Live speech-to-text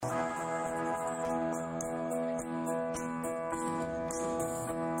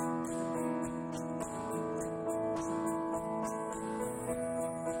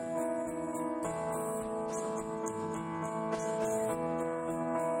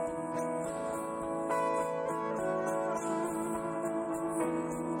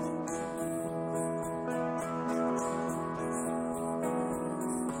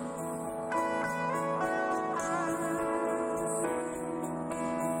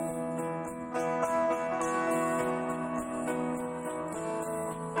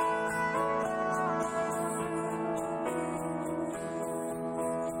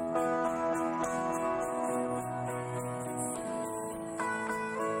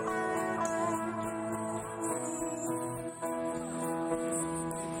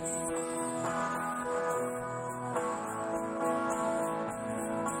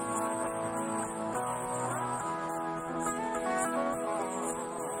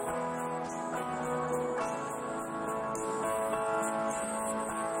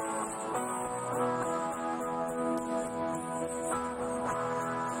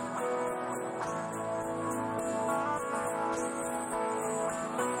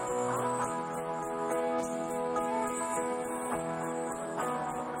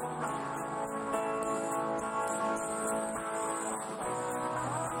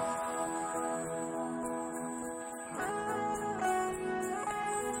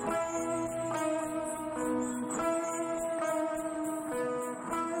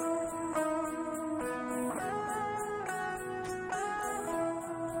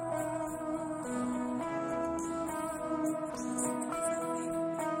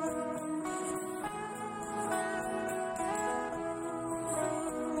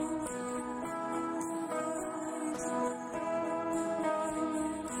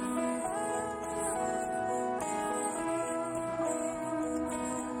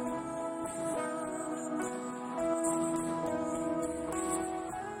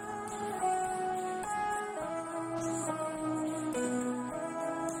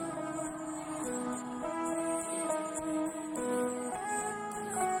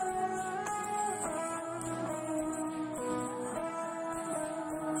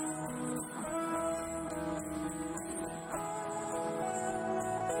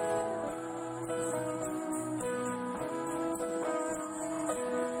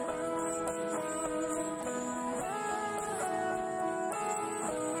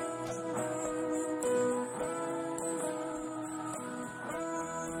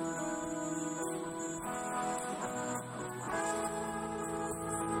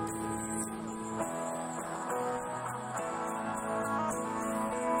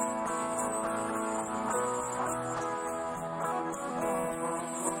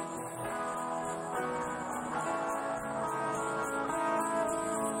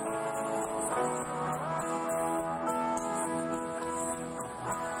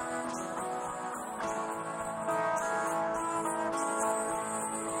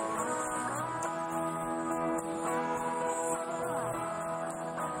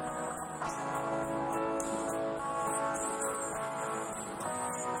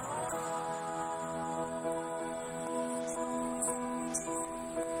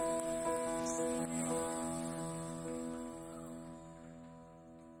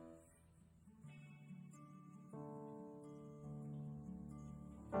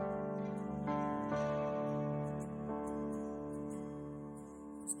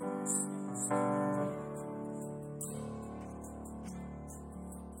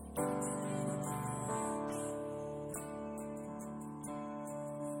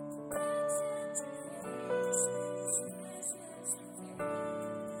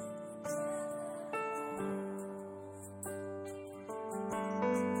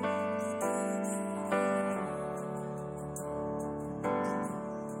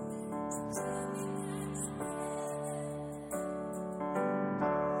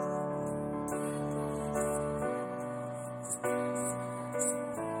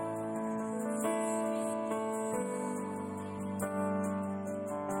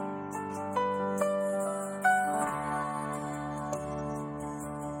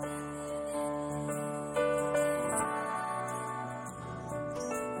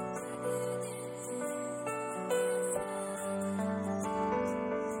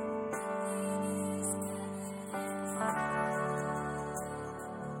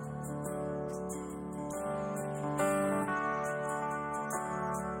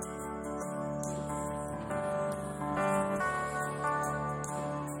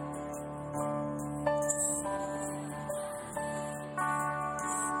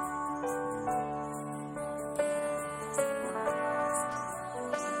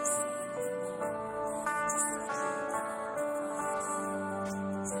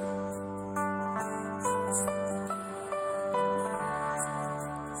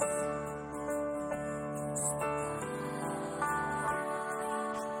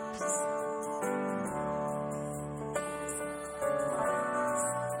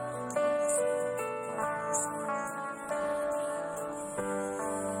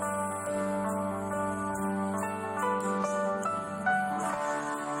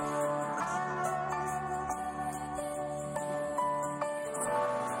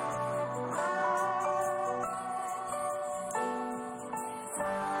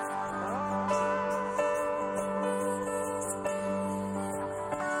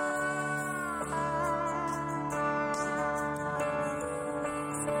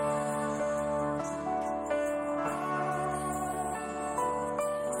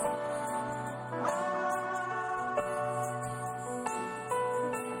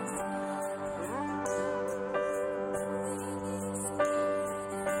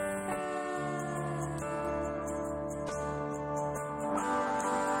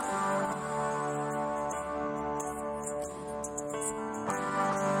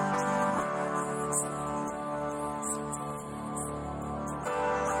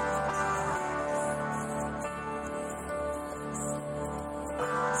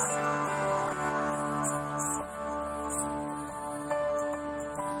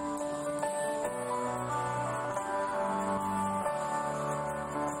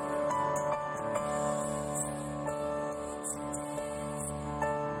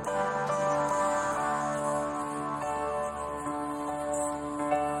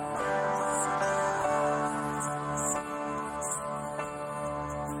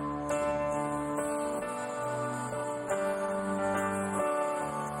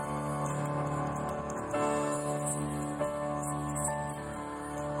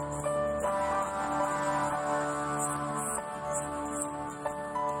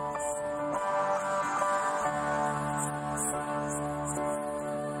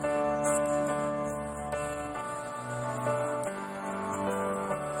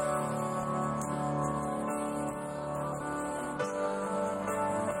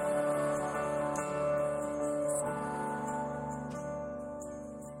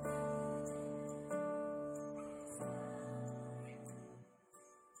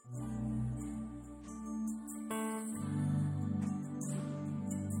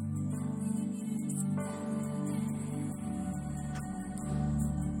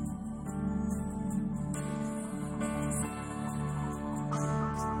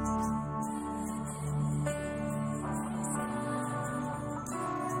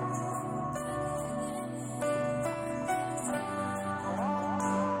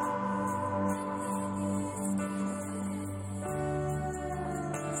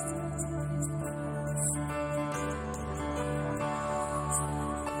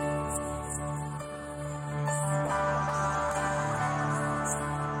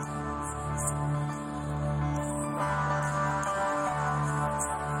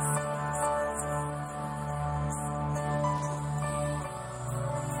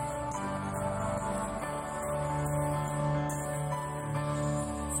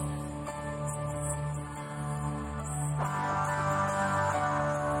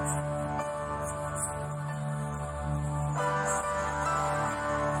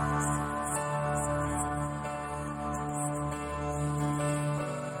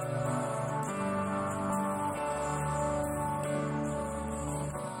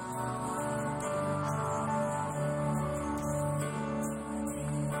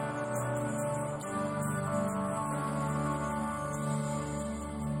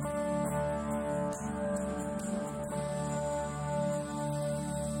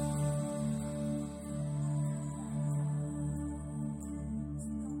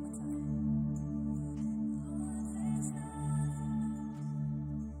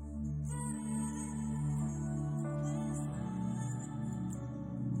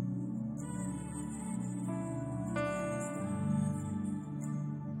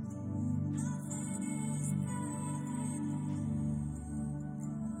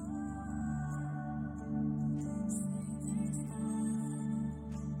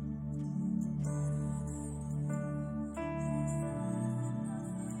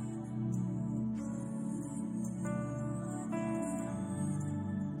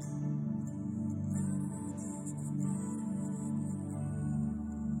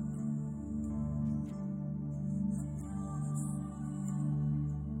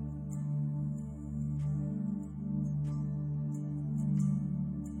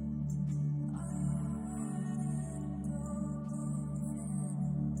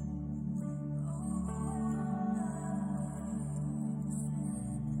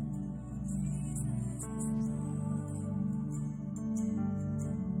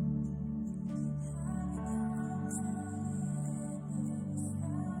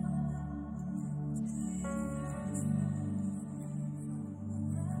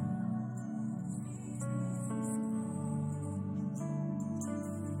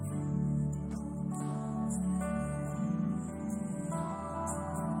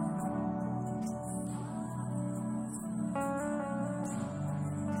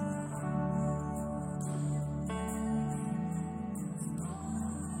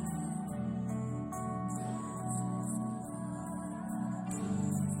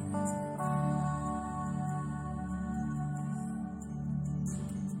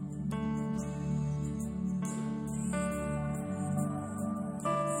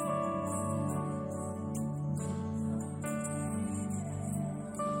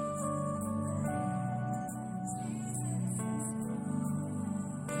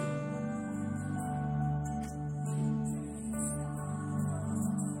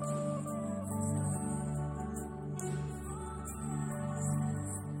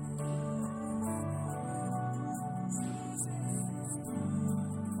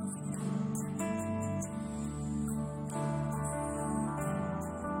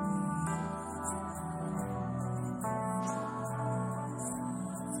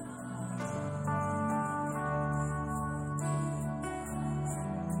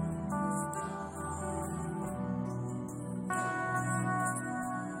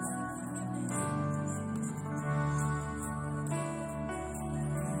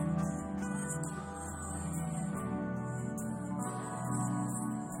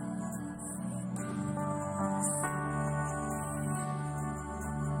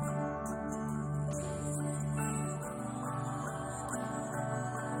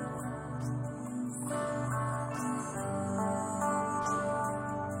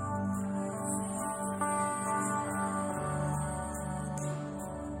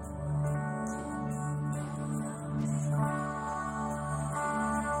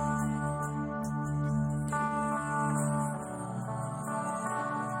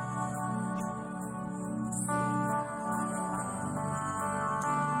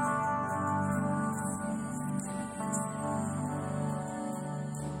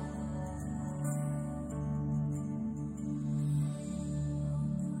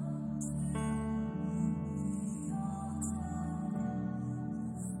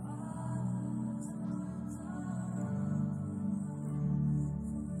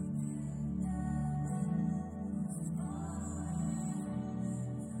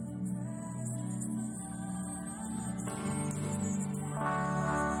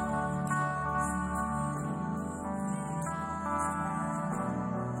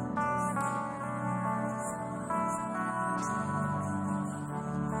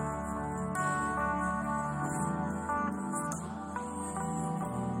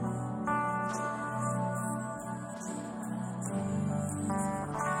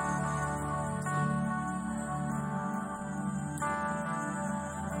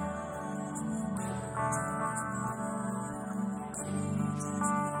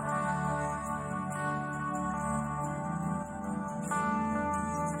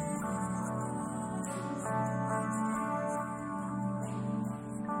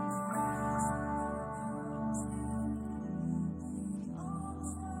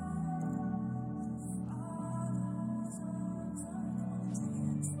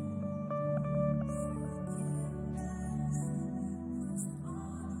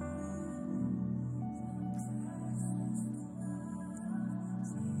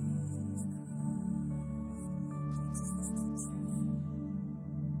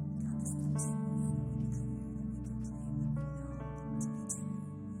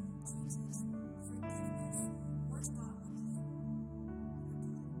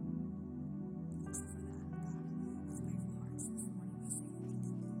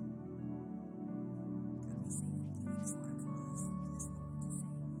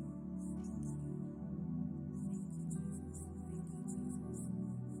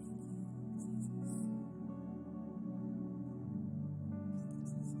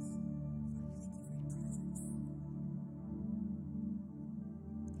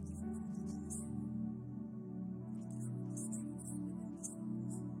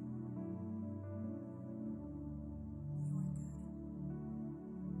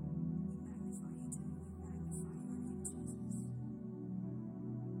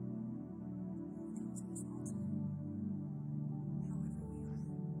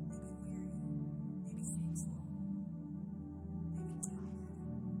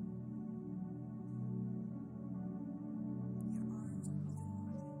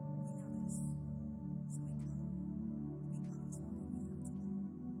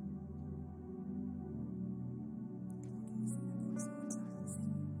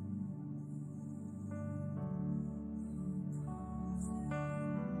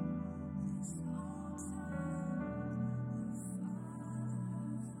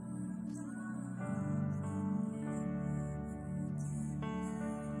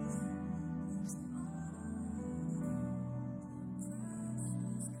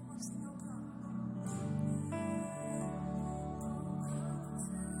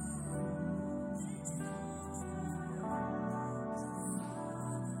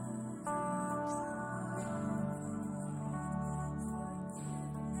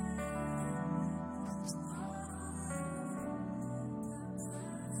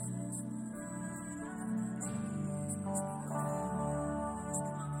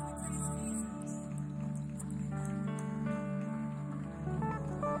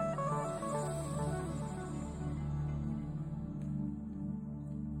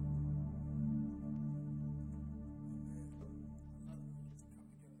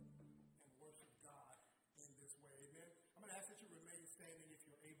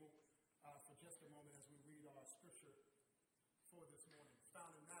for this morning. It's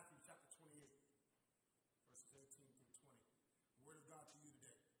found in Matthew chapter 28, verses 18 through 20. The word of God to you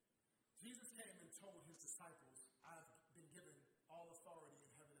today. Jesus came and told his disciples, I've been given all authority in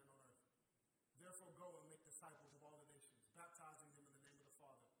heaven and on earth. Therefore go and make disciples of all the nations, baptizing them in the name of the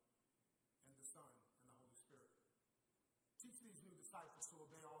Father and the Son and the Holy Spirit. Teach these new disciples to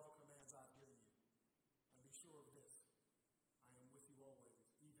obey all the commands I've given you. And be sure of this, I am with you always,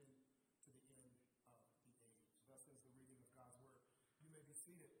 even to the end of the age. Thus is the reading of God's word. You may be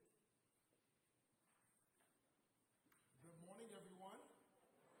seated. Good morning, everyone.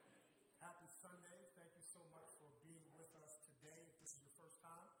 Happy Sunday. Thank you so much for being with us today. If this is your first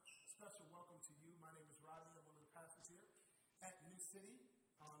time, special welcome to you. My name is Rodney. I'm one of the pastors here at New City.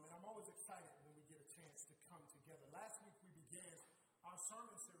 And I'm always excited when we get a chance to come together. Last week we began our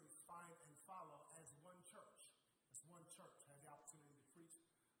sermon series, Find and Follow, as one church. As one church. I had the opportunity to preach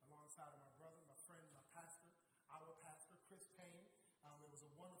alongside of my brother, my friend, my pastor, our pastor, Chris Payne. It was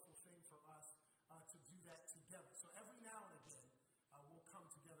a wonderful thing for us to do that together. So every now and again, we'll come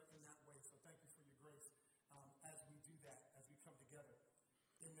together in that way. So thank you for your grace as we do that, as we come together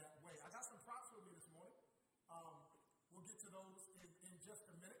in that way. I got some props with me this morning. We'll get to those in just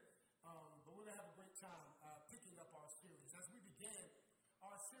a minute. But we're going to have a great time picking up our series. As we began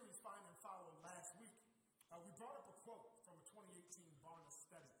our series, Find and Follow, last week, we brought up a quote from a 2018 Barna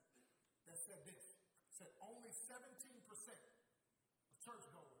study that said this. It said, only 17% of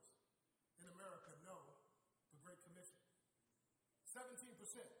churchgoers in America know the Great Commission. 17%.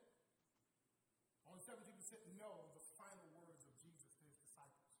 Only 17% know the final words of Jesus to his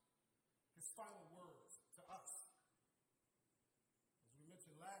disciples. His final words to us. As we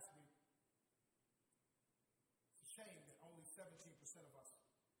mentioned last week, it's a shame that only 17% of us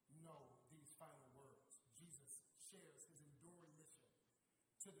know these final words. Jesus shares his enduring mission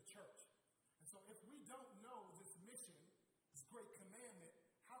to the church. And so if we don't know this mission, this great commandment,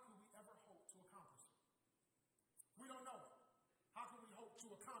 how can we ever hope to accomplish it? We don't know it. How can we hope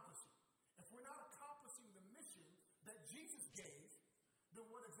to accomplish it? If we're not accomplishing the mission that Jesus gave, then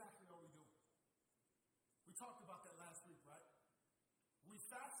what exactly are we doing? We talked about that last week, right? We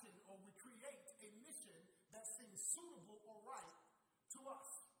fashion or we create a mission that seems suitable or right to us.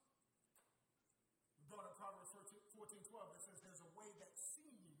 We brought up Proverbs 14:12 that says there's a way that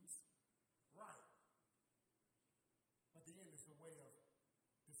seems right, but the end is the way of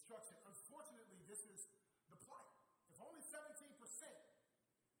destruction. Unfortunately, this is the plight. If only 17%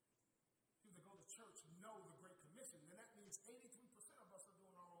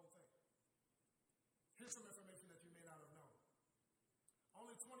 Here's some information that you may not have known.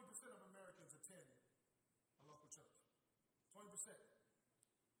 Only 20% of Americans attend a local church. 20%.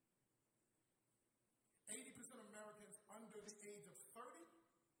 80% of Americans under the age of 30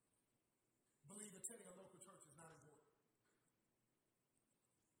 believe attending a local church is not important.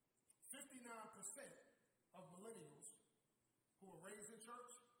 59% of millennials who were raised in church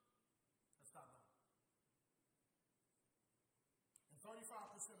have stopped by. And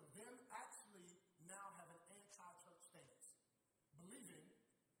 35% of them actually now have an anti-church stance, believing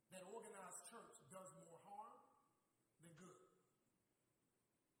that organized church does more harm than good.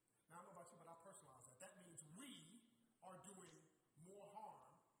 Now, I don't know about you, but I personalize that. That means we are doing more harm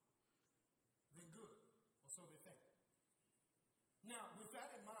than good, or so they think. Now, with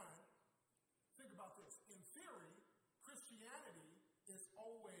that in mind, think about this. In theory, Christianity is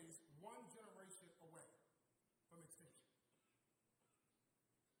always one generation away from extinction.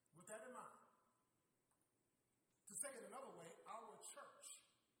 With that in mind, to say it another way, our church,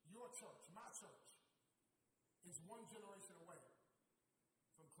 your church, my church, is one generation away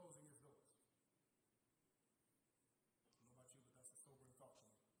from closing its doors. I don't know about you, but that's a sobering thought to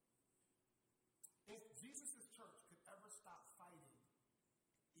me. If Jesus' church could ever stop fighting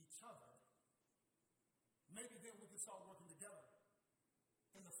each other, maybe then we could start working together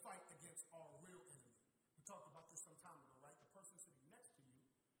in the fight against our real enemy. We talked about this some time ago, right? The person sitting next to you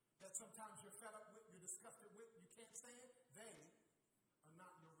that sometimes you're fed up with, you're disgusted with, you can't stand, they are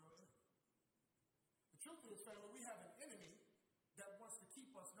not your real enemy. The truth is, family, we have an enemy that wants to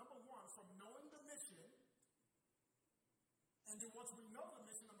keep us, number one, from knowing the mission. And then once we know the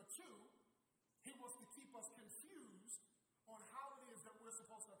mission, number two, he wants to keep us confused on how it is that we're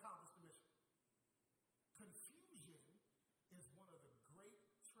supposed to accomplish the mission. Confusion is one of the great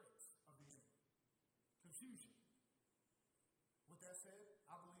tricks of the enemy. Confusion. With that said,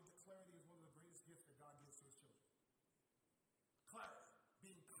 I believe that clarity is one of the greatest gifts that God gives to his children. Clarity.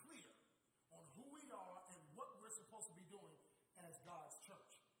 Being clear on who we are and what we're supposed to be doing as God's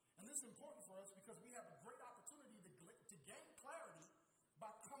church. And this is important for us because we have a great opportunity to gain clarity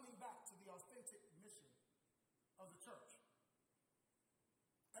by coming back to the authentic mission of the church.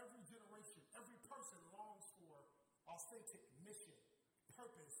 Every generation, every person longs for authentic mission,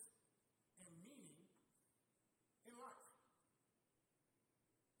 purpose, and meaning in life.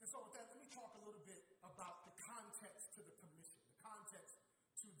 And so with that, let me talk a little bit about the context to the commission, the context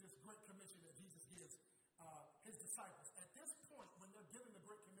to this great commission that Jesus gives his disciples. At this point, when they're given the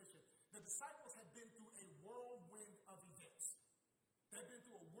Great Commission, the disciples had been through a whirlwind of events. They've been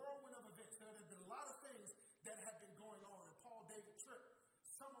through a whirlwind of events. There have been a lot of things that have been going on. And Paul David Tripp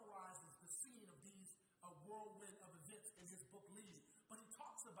summarizes the scene of these whirlwind of events in his book, Lead. But he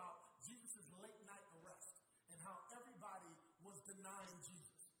talks about Jesus' late night arrest and how everybody was denying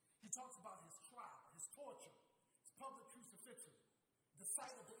Jesus. He talks about his trial, his torture, his public crucifixion, the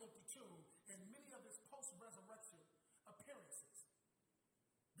sight of the empty tomb, and many of his post-resurrection appearances.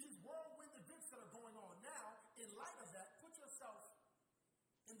 These whirlwind events that are going on now, in light of that, put yourself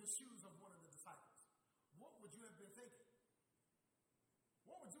in the shoes of one of the disciples. What would you have been thinking?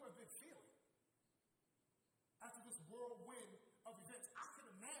 What would you have been feeling after this whirlwind of events? I can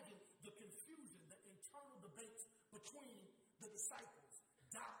imagine the confusion, the internal debates between the disciples,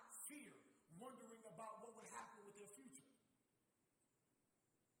 doubt, fear, wondering about what would happen with their future.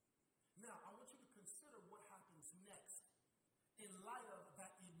 Now, I want you to consider what happens next in light of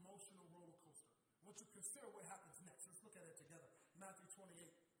that emotional roller coaster. I want you to consider what happens next. Let's look at it together. Matthew 28,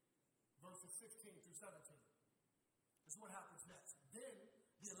 verses 16 through 17. This is what happens next. Then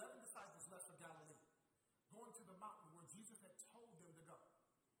the 11 disciples left for Galilee, going to the mountain where Jesus had told them to go.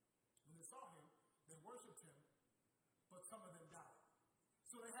 When they saw him, they worshipped him, but some of them died.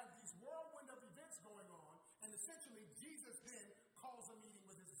 So they have these whirlwind of events going on, and essentially Jesus then calls a meeting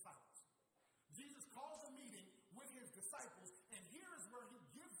with his disciples. Jesus calls a meeting with his disciples, and here is where he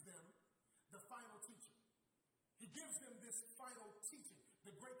gives them the final teaching. He gives them this final teaching,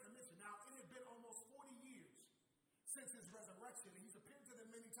 the Great Commission. Now, it had been almost 40 years since his resurrection, and he's appeared to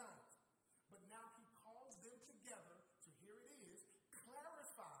them many times. But now he calls them together to, here it is,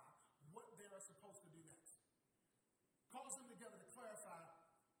 clarify what they are supposed to do next. Calls them together to clarify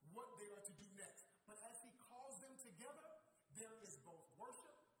what they are to do next. But as he calls them together, there is both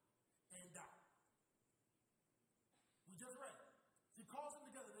worship and doubt. We just read it. He calls them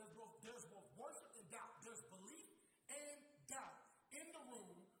together. There's both worship and doubt. There's belief and doubt in the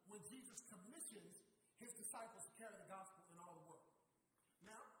room when Jesus commissions his disciples to carry the gospel in all the world.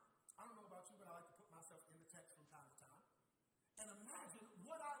 Now, I don't know about you, but I like to put myself in the text from time to time and imagine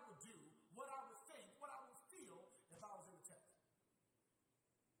what I would do, what I would think, what I would feel if I was in the text.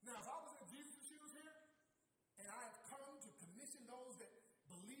 Now, if I was in Jesus' shoes here,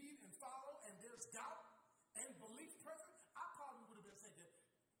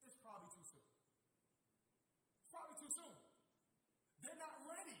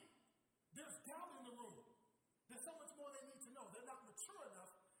 There's doubt in the room. There's so much more they need to know. They're not mature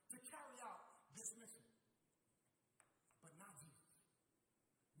enough to carry out this mission. But not Jesus.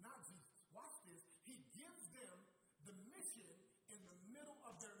 Not Jesus. Watch this. He gives them the mission in the middle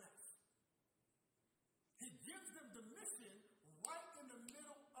of their mess. He gives them the mission right in the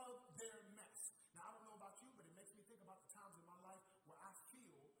middle of their mess. Now, I don't know about you, but it makes me think about the times in my life where I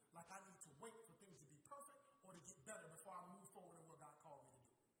feel like I need to wait for things to be perfect or to get better before I move forward in what God called me to do.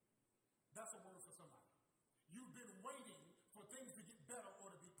 That's a word for somebody. You've been waiting for things to get better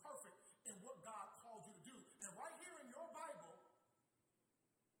or to be perfect in what God called you to do. And right here in your Bible,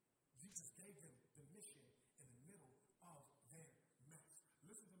 Jesus gave them the mission in the middle of their mess.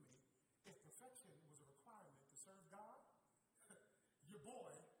 Listen to me. If perfection was a requirement to serve God, your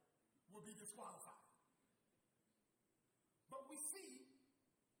boy will be disqualified. But we see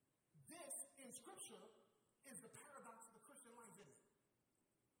this in Scripture is the paradox of the Christian life, isn't it?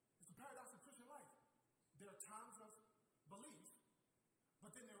 It's the paradox of Christian life. There are times of belief,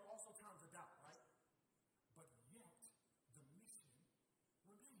 but then there are also times of doubt, right? But yet, the mission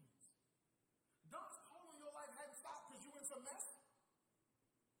remains. God's call in your life hadn't stopped because you're in some mess.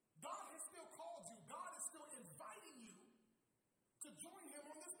 God has still called you. God is still inviting you to join him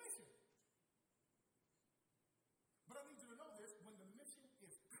on this mission. But I need you to know this. When the mission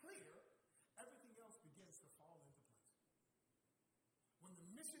is clear, everything else begins to fall into place. When the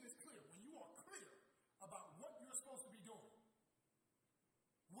mission is clear, when you are clear about what you're supposed to be doing,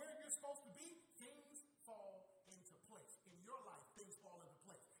 where you're supposed to be, things fall into place. In your life, things fall into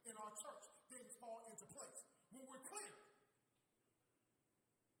place. In our church, things fall into place. When we're clear,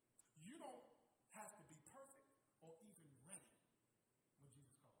 you don't have to be perfect or even ready when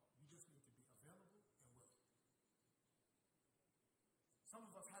Jesus calls. You just need to be available and willing. Some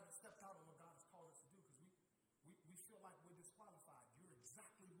of us haven't stepped out on what God has called us to do because we feel like we're disqualified. You're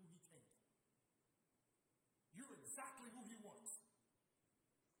exactly who he came for. You're exactly who he wants.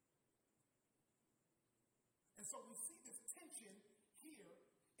 And so we see this tension here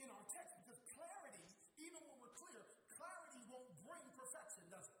in our text because clarity, even when we're clear, clarity won't bring perfection,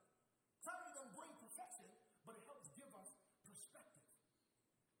 does it? Clarity doesn't bring perfection, but it helps give us perspective.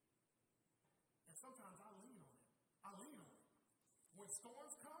 And sometimes I lean on it. When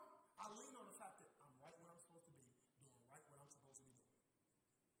storms come, I lean on the fact that I'm right where I'm supposed to be, doing right what I'm supposed to be doing.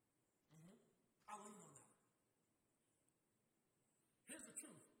 I lean on that. Here's the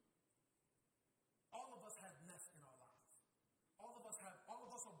truth. All of us have mess in our lives. All of us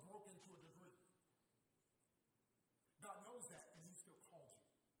are broken to a degree. God knows that, and he still calls you.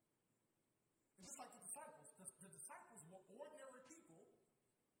 And just like the disciples were ordinary people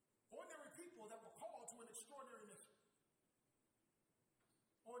that were called to an extraordinary mission.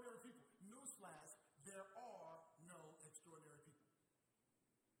 Ordinary people. Newsflash, there are no extraordinary people.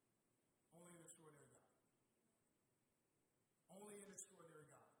 Only an extraordinary God. Only an extraordinary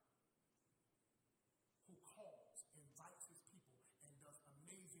God who calls, invites his people, and does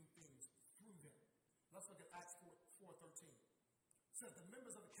amazing things through them. Let's look at Acts 4:13. It says the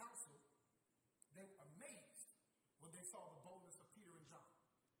members of the council, they were amazed when they saw the boldness of Peter and John.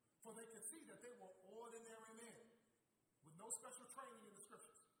 For they could see that they were ordinary men with no special training in the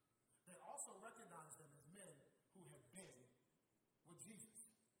scriptures. They also recognized them as men who had been with Jesus.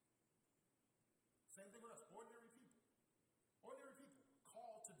 Same thing with us, ordinary people. Ordinary people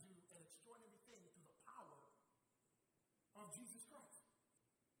called to do an extraordinary thing through the power of Jesus Christ.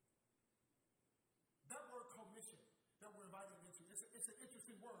 That word commission that we're invited into, it's an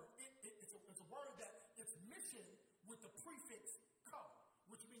interesting word. It's a word that it's mission with the prefix co,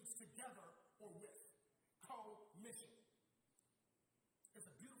 which means together or with. Co-mission. It's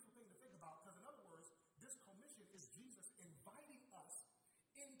a beautiful thing to think about because, in other words, this commission is Jesus inviting us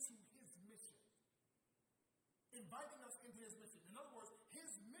into his mission. Inviting us into his mission. In other words,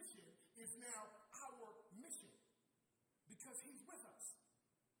 his mission is now our mission because he's with us.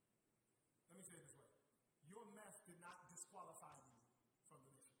 Let me say it this way. Your mess did not disqualify you from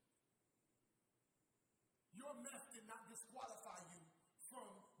the mission. Your mess did not disqualify you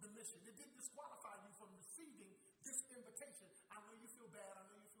from the mission. It didn't disqualify you from receiving this invitation. I know you feel bad. I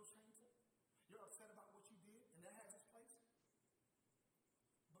know you feel shameful. You're upset about what you did, and that has its place.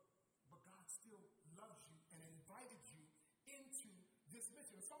 But God still loves you and invited you into this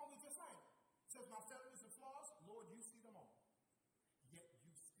mission. The song we just sang says, my failures and flaws, Lord, you see them all. Yet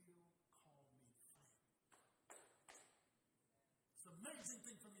you still call me friend. It's an amazing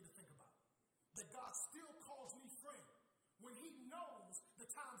thing for me to think about. That God still calls me friend when he knows the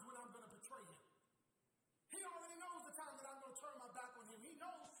times when I'm going to betray him. He already knows the time that I'm going to turn my back on him. He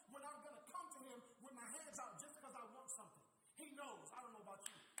knows when I'm going to come to him with my hands out just because I want something. He knows. I don't know about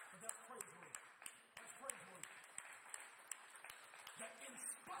you, but that's praise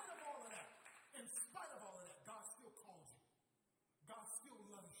spite of all of that, God still calls you. God still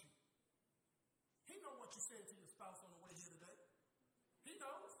loves you. He knows what you said to your spouse on the way here today. He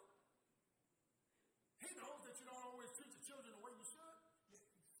knows. He knows that you don't always treat your children the way you should, yet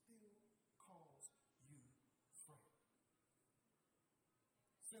he still calls you friend.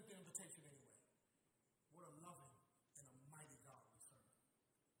 Sent the invitation anyway. What a loving and a mighty God we serve.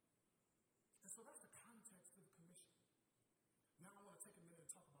 And so that's the context of the commission. Now I want to take a minute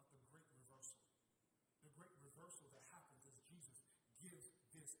and talk about the great reversal. The great reversal that happens as Jesus gives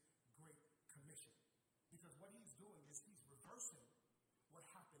this great commission. Because what he's doing is he's reversing what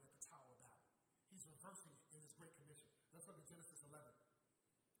happened at the Tower of Babel. He's reversing it in his great commission. Let's look at Genesis 11,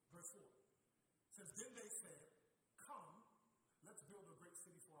 verse 4. It says, then they said, come, let's build a great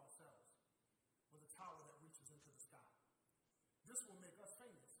city for ourselves with a tower that reaches into the sky. This will make us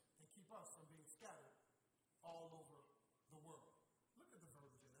famous and keep us from being scattered all over the world. Look at the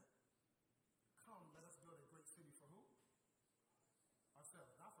verbiage in that. Come, let us build a great city for who?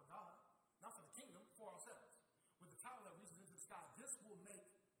 Ourselves. Not for God, not for the kingdom, for ourselves. With the tower that reaches into the sky, this will make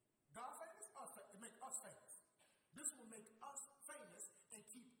God famous, make us famous. This will make us famous and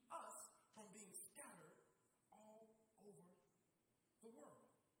keep us from being scattered all over the world.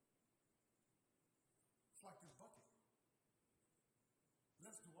 It's like this bucket.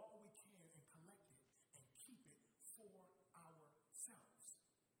 Let's do all we can and collect it and keep it for ourselves.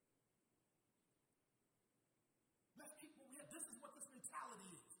 Let's keep what we have. This is what this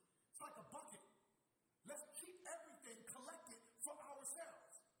mentality is. It's like a bucket. Let's keep everything collected for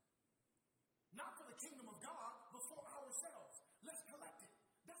ourselves. Not for the kingdom of God, but for ourselves. Let's collect it.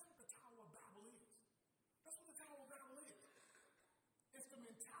 That's what the Tower of Babel is. That's what the Tower of Babel is. It's the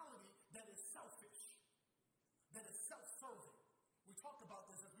mentality that is selfish, that is self-serving. We talked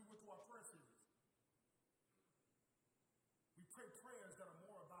about this as we went through our prayer series. We pray prayers that are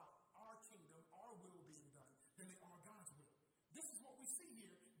more about our kingdom, our will being done, than they are God's will. This is what we see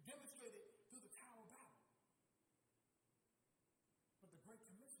here demonstrated through the Tower of Babel. But the Great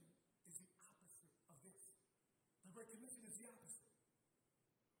Commission is the opposite of this. The Great Commission is the opposite.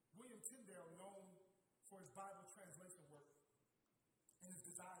 William Tyndale, known for his Bible translation work and his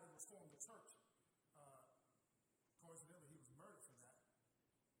desire to reform the church, coincidentally, he was murdered for that.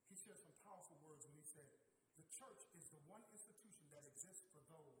 He shared some powerful words when he said, the church is the one institution that exists for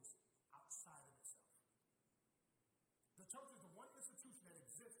those outside of itself. The church is the one institution that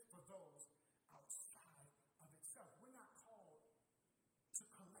exists for those outside of itself. We're not called to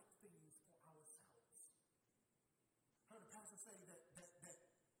collect things for ourselves. I heard a pastor say that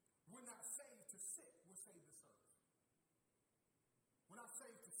we're not saved to sit, we're saved to serve. We're not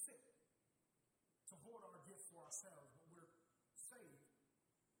saved to sit, to hoard our gifts for ourselves, but we're saved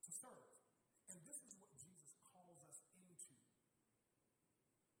to serve. And this is what Jesus calls us into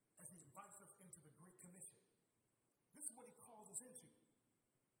as he invites us into the Great Commission. This is what he calls us into.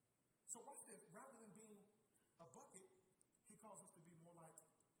 So watch this. Rather than being a bucket, he calls us to be more like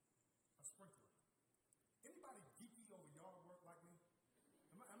a sprinkler. Anybody geeky over yard work like me?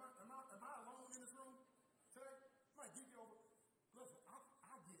 Am I alone in this room today? Am I geeky over? Listen,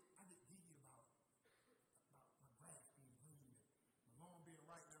 I get geeky about my grass being green and my lawn being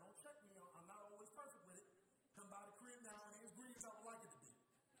right. Now don't check me. I'm not always perfect with it. Come by the crib now and it's green as I would like it to be.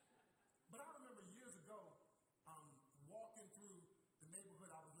 But I remember years ago, walking through the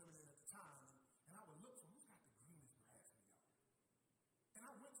neighborhood I was living in at the time, and I would look for who's got the greenest grass in the yard. And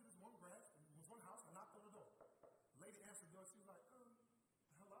I went to this one house, I knocked on the door. The lady answered the door, she was like,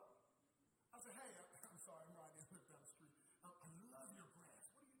 hello? I said, hey, I'm sorry, I'm riding down the street. I love your grass.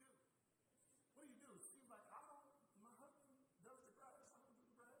 What do you do? What do you do? She was like, my husband does the grass, I don't do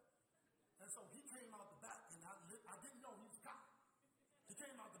the grass. And so he came out the back, and I didn't know he was a cop. He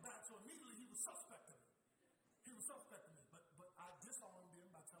came out the back, so immediately he was suspect of me. He was suspect of me, but I disarmed him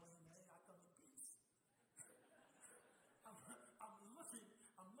by telling him, hey, I come in peace.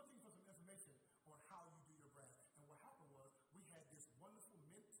 I'm looking for some information on how you do your grass. And what happened was we had this wonderful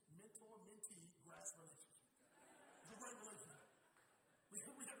mentor-mentee grass relationship. It was a great relationship. We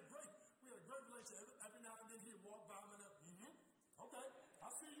had a great relationship. Every now and then he'd walk by me and okay, I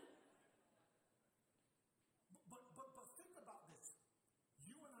see you. But think about this.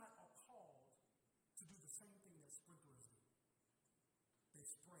 You and I are called to do the same thing that sprinklers do. They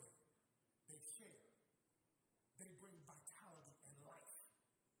spray, they share, they bring vitality and life.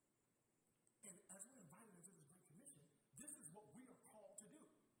 And as we're invited into this Great Commission, this is what we are called to do.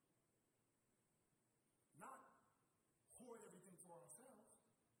 Not hoard everything for ourselves.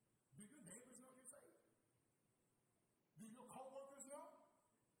 Do your neighbors know you're saved? Do your co-workers know?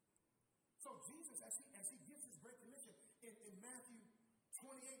 So Jesus, as he gives his Great Commission in Matthew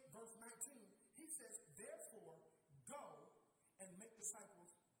 28, verse 19, he says, therefore, go and make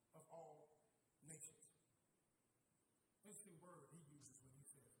disciples of all nations. Interesting word he uses when he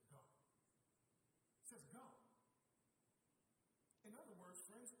says go. He says go. In other words,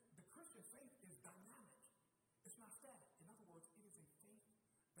 friends, the Christian faith is dynamic. It's not static. In other words, it is a faith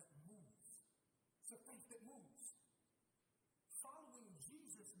that moves. It's a faith that moves. Following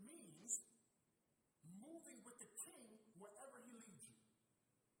Jesus means moving with the King wherever he leads you.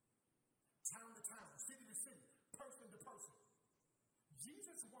 Town to town, city to city, person to person.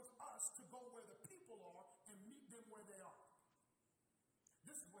 Jesus wants us to go where the people are and meet them where they are.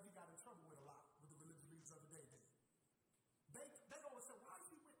 This is what he got in trouble with a lot with the religious leaders of the day. They always say, why is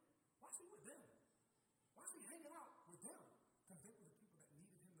he with them? Why is he hanging out with them? Because they were the people that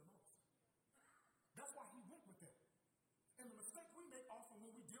needed him the most. That's why he went with them. And the mistake we make often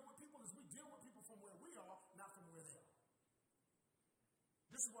when we deal with people is we deal with people from where we are, not from where they are.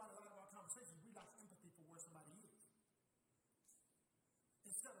 This is why in a lot of our conversations we lack empathy for where somebody is.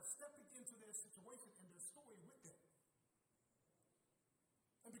 Instead of stepping into their situation and their story with them.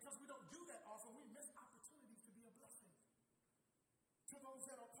 And because we don't do that often, we miss opportunities to be a blessing to those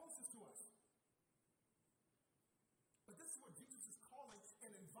that are closest to us. But this is what Jesus is calling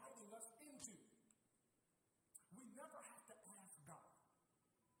and inviting us into. We never have to ask God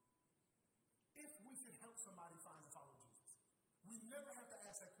if we should help somebody find and follow Jesus. We never have to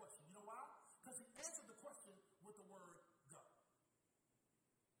ask that question. You know why? Because he answered the question with the word go.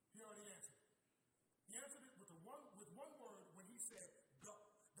 He already answered it. He answered it with one word when he said go.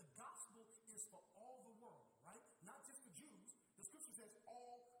 The gospel is for all the world, right? Not just the Jews. The scripture says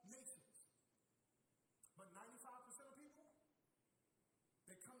all nations. But 95% of people,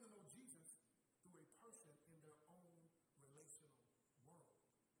 they come to know Jesus through a person in their own relational world.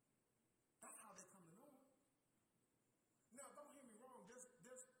 That's how they come to know him. Now, don't hear me wrong.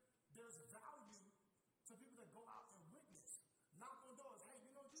 There's value to people that go out and witness, knock on doors. Hey,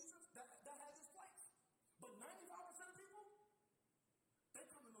 you know Jesus? That has its place. But 95% of people, they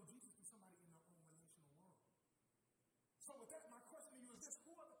come to know Jesus through somebody in their own relational world. So with that, my question to you is this: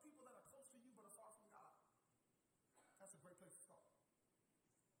 who are the people that are close to you but are far from God? That's a great place to start.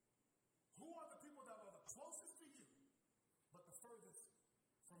 Who are the people that are the closest to you but the furthest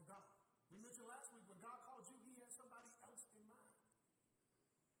from God? We mentioned last week when God called you, he had somebody else in mind.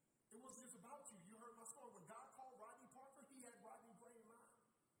 It wasn't just about you. You heard my story. When God called Rodney Parker, he had Rodney Gray in mind.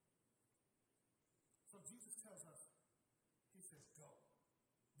 So Jesus tells us, he says, go.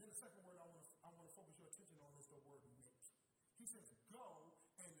 Then the second word I want to focus your attention on is the word make. He says, go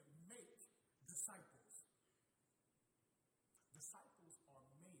and make disciples. Disciples are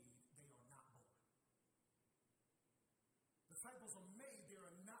made, they are not born. Disciples are made, they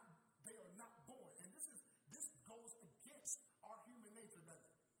are not born. And this goes against our human nature, doesn't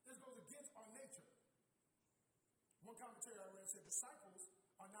it? This goes against our nature. One commentary I read said disciples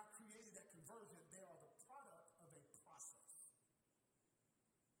are not created at conversion, they are the product of a process.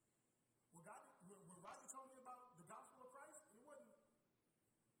 When Rodney told me about the gospel of Christ,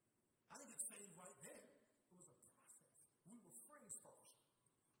 I didn't get saved right then. It was a process. We were friends first.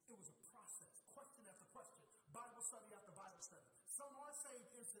 It was a process, question after question, Bible study after Bible study. Some are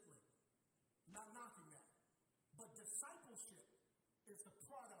saved instantly, not knocking that. But discipleship is the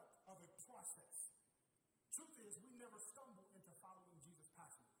product of a process. Truth is, we never stumble into following Jesus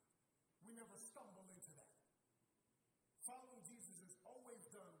passionately. We never stumble into that. Following Jesus is always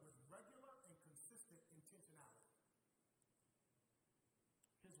done with regular and consistent intentionality.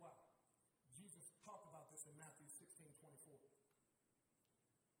 Here's why. Jesus talked about this in Matthew 16:24.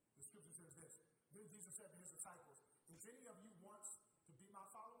 The scripture says this. Then Jesus said to his disciples, if any of you wants to be my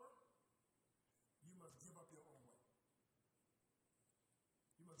follower, you must give up your own way.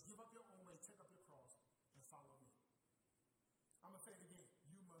 You must give up your own way, take up your cross, and follow me. I'm going to say it again.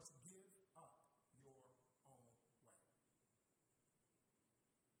 You must give up your own way.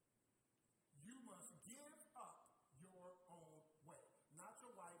 You must give up your own way. Not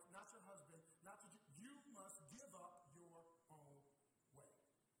your wife, not your husband, you must give up your own way.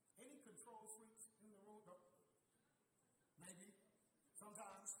 Any control freaks in the room? No. Maybe.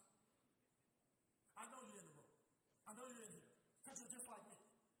 Sometimes. I know you're in the room. I know you're in here. Because you're just like me.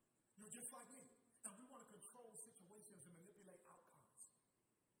 You're just like me. And we want to control situations and manipulate outcomes.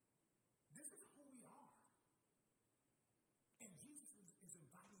 This is who we are. And Jesus is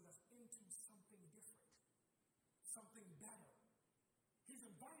inviting us into something different. Something better. He's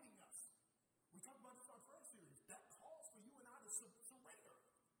inviting us. We talked about this in our prayer series. That calls for you and I to surrender,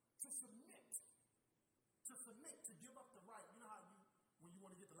 to submit, to give up the right. You know how when you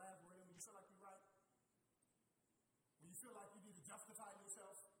want to get the last word in, when you feel like you're right, when you feel like you need to justify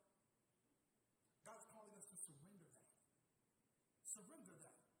yourself,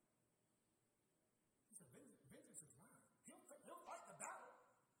 He'll fight the battle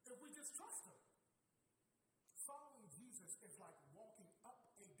if we just trust him. Following Jesus is like walking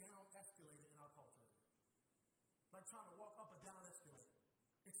up a down escalator in our culture. Like trying to walk up a down escalator.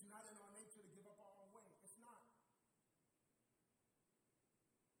 It's not in our nature to give up our own way. It's not.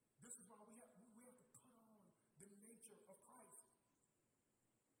 This is why we have to put on the nature of Christ.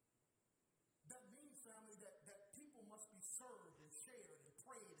 That means, family, that people must be served and shared and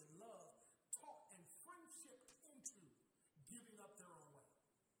prayed and loved, taught and friendship into giving up their own way.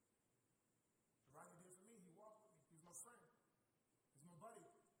 The writer did for me. He walked with me. He's my friend. He's my buddy.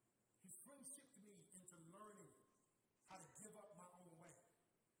 He friendshiped me into learning how to give up my own way.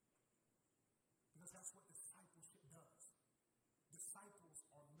 Because that's what discipleship does. Disciples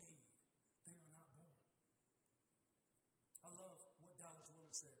are made. They are not born. I love what Dallas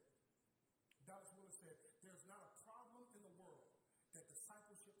Willard said. Dallas Willard said, there's not a problem in the world that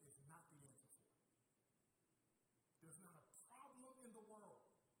discipleship is not the answer for. There's not a problem in the world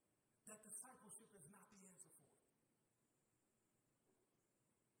that discipleship is not the answer for.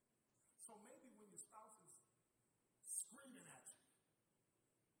 So maybe when your spouse is screaming at you,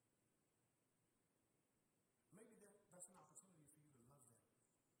 maybe that's an opportunity for you to love them,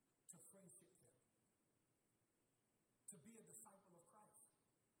 to friendship them, to be a disciple of Christ.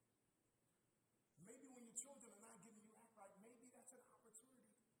 Maybe when your children are not giving you act right, maybe that's an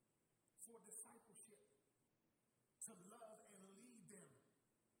opportunity for discipleship, to love and lead them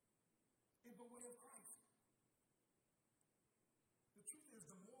in the way of Christ.